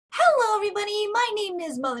Hello everybody, my name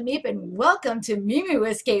is Meep and welcome to Mimou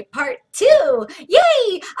Escape Part 2!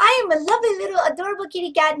 Yay! I am a lovely little adorable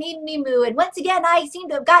kitty cat named Mimou, and once again I seem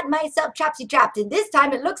to have gotten myself trapped, and this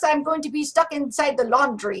time it looks like I'm going to be stuck inside the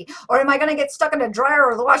laundry. Or am I going to get stuck in the dryer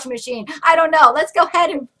or the washing machine? I don't know. Let's go ahead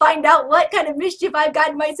and find out what kind of mischief I've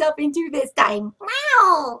gotten myself into this time.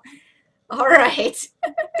 Wow! Alright.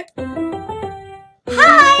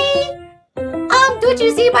 Hi! Don't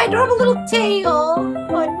you see my adorable little tail?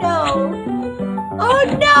 Oh no. Oh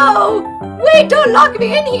no! Wait, don't lock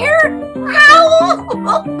me in here! Ow!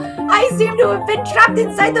 I seem to have been trapped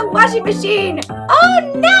inside the washing machine! Oh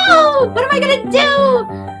no! What am I gonna do?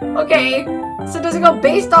 Okay, so does it go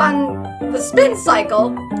based on the spin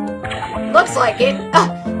cycle? Looks like it.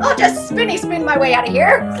 I'll just spin my way out of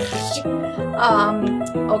here.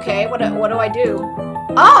 Okay, what do I do?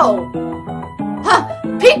 Oh! Huh!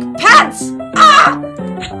 Pink pants! Ah!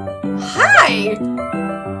 Hi!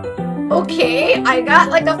 Okay, I got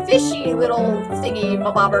like a fishy little thingy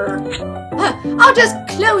bobber. I'll just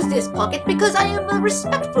close this pocket because I am a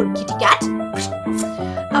respectful kitty cat.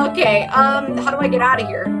 Okay, how do I get out of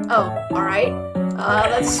here? Oh, alright.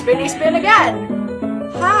 Let's spin again.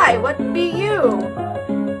 Hi, what be you?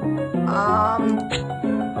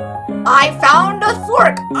 I found a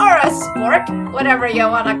fork, or a spork, whatever you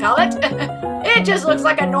want to call it. It just looks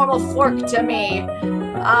like a normal fork to me.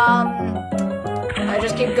 I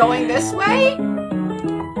just keep going this way?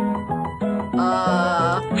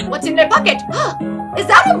 What's in the bucket? Is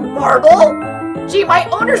that a marble? Gee, my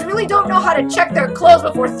owners really don't know how to check their clothes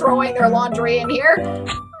before throwing their laundry in here.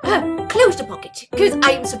 Close the bucket, because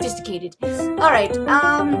I am sophisticated. Alright,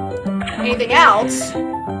 anything else?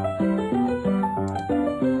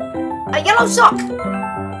 A yellow sock!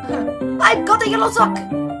 I've got a yellow sock!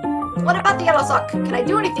 What about the yellow sock? Can I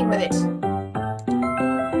do anything with it?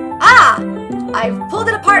 Ah! I've pulled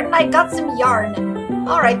it apart and I got some yarn.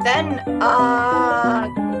 Alright then, can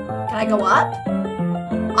I go up?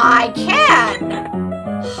 I can!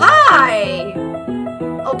 Hi!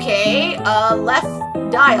 Okay,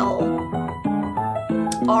 left dial.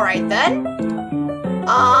 Alright then.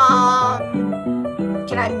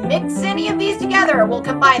 Can I mix any of these together? We'll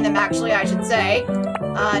combine them, actually, I should say.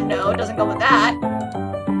 No, it doesn't go with that.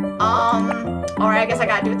 Alright, I guess I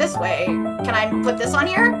gotta do it this way. Can I put this on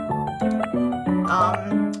here?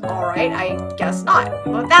 Alright, I guess not.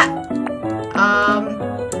 What about that?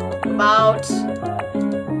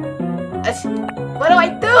 What do I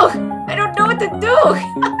do? I don't know what to do!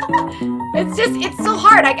 It's so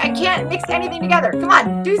hard, I can't mix anything together. Come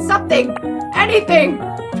on, do something! Anything!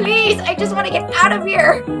 Please, I just want to get out of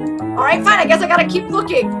here! Alright, fine, I guess I gotta keep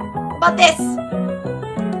looking. What about this?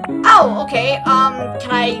 Oh, okay,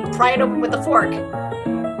 can I pry it open with a fork?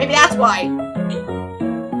 Maybe that's why.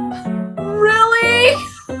 Really?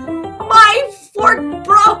 My fork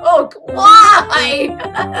broke! Why?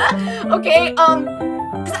 Okay,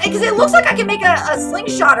 because it looks like I can make a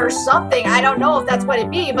slingshot or something. I don't know if that's what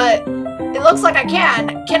it'd be, but it looks like I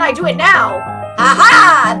can. Can I do it now?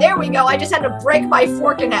 Aha! There we go. I just had to break my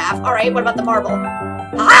fork in half. Alright, what about the marble?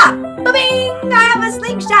 Aha! Ba-bing! I have a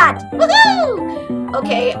slingshot! Woohoo!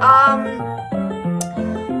 Okay,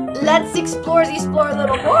 let's explore a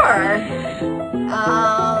little more.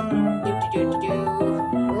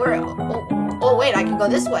 Oh, wait, I can go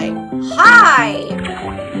this way. Hi!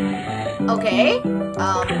 Okay,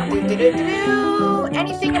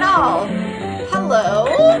 anything at all? Hello?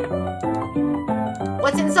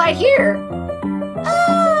 What's inside here?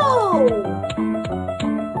 Oh!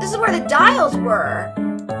 This is where the dials were.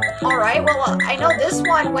 Alright, well, I know this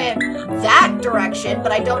one went that direction,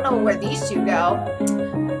 but I don't know where these two go.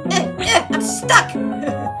 I'm stuck!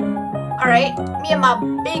 Alright, me and my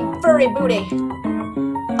big furry booty.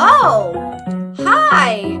 Oh!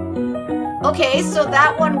 Hi! Okay, so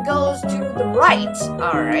that one goes to the right.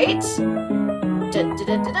 Alright.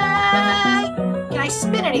 Can I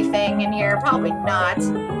spin anything in here? Probably not.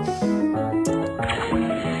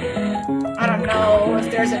 I don't know if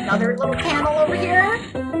there's another little panel over here.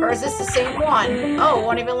 Or is this the same one? Oh, it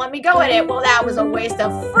won't even let me go in it. Well, that was a waste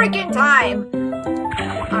of freaking time.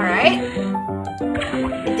 Alright.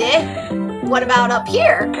 It did. What about up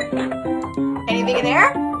here? Anything in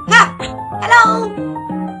there? Ha! Hello!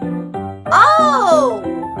 Oh!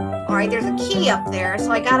 Alright, there's a key up there,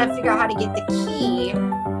 so I gotta figure out how to get the key.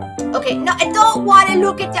 Okay, no, I don't want to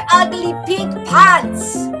look at the ugly pink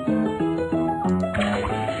pants!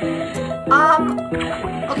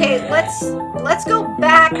 Okay, let's go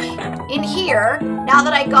back in here, now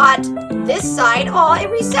that I got this side. Oh, it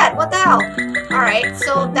reset, what the hell? Alright,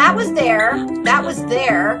 so that was there,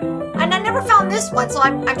 and I never found this one, so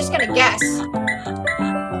I'm just gonna guess.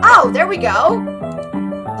 Oh, Oh, there we go.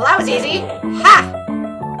 Well, that was easy. Ha!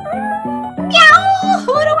 Meow!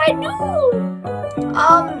 What do I do?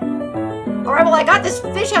 Alright, well, I got this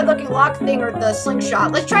fish head looking lock thing, or the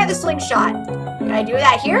slingshot. Let's try the slingshot. Can I do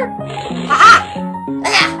that here?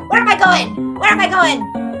 Ha-ha! Where am I going? Where am I going?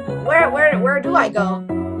 Where do I go?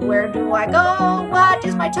 Where do I go? What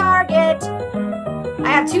is my target? I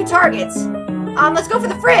have 2 targets. Let's go for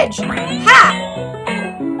the fridge. Ha!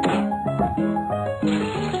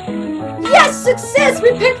 Yes, success!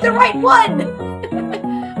 We picked the right one!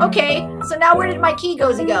 Okay, so now where did my key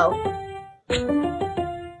go?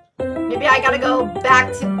 Maybe I gotta go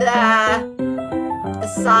back to the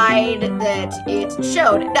side that it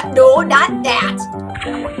showed. No, not that!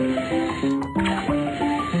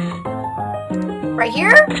 Right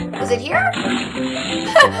here? Was it here?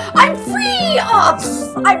 I'm free! Oh,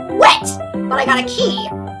 I'm wet! But I got a key.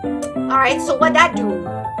 Alright, so what'd that do?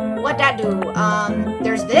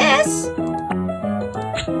 There's this.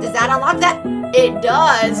 Does that unlock that? It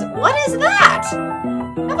does. What is that?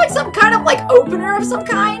 Have like some kind of like opener of some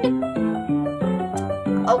kind?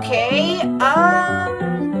 Okay, so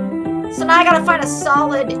now I gotta find a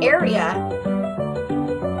solid area.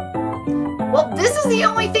 Well, this is the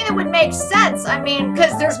only thing that would make sense. I mean,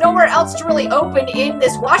 because there's nowhere else to really open in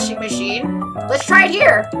this washing machine. Let's try it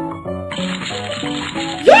here.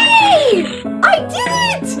 Yay! I did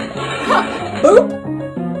it! Boop.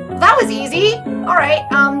 That was easy. Alright,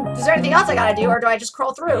 is there anything else I gotta do, or do I just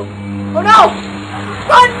crawl through? Oh no!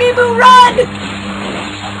 Run, Mimou, run!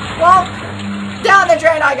 Well, down the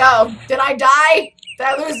drain I go. Did I die? Did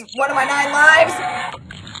I lose one of my 9 lives?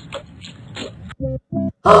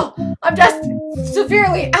 Oh, I'm just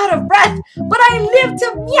severely out of breath, but I live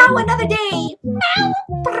to meow another day. Meow.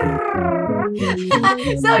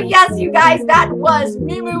 So yes, you guys, that was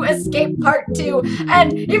Mimou Escape Part 2.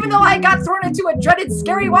 And even though I got thrown into a dreaded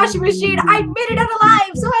scary washing machine, I made it out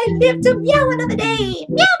alive. So I live to meow another day.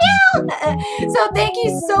 Meow, meow. So thank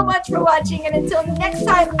you so much for watching. And until next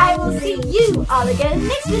time, I will see you all again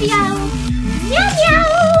next video. Meow, meow.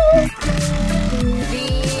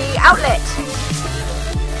 The outlet.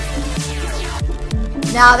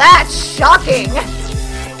 Now that's shocking!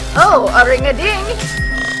 Oh, a ring-a-ding!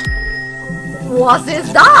 Was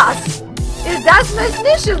ist das? Is that my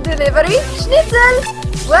Schnitzel delivery? Schnitzel!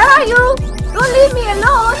 Where are you? Don't leave me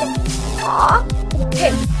alone! Aw!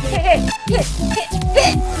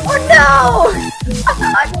 Oh no! Oh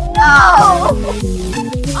no!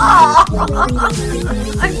 Oh,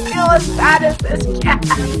 I feel as bad as this cat.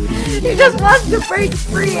 He just wants to break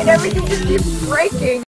free and everything just keeps breaking.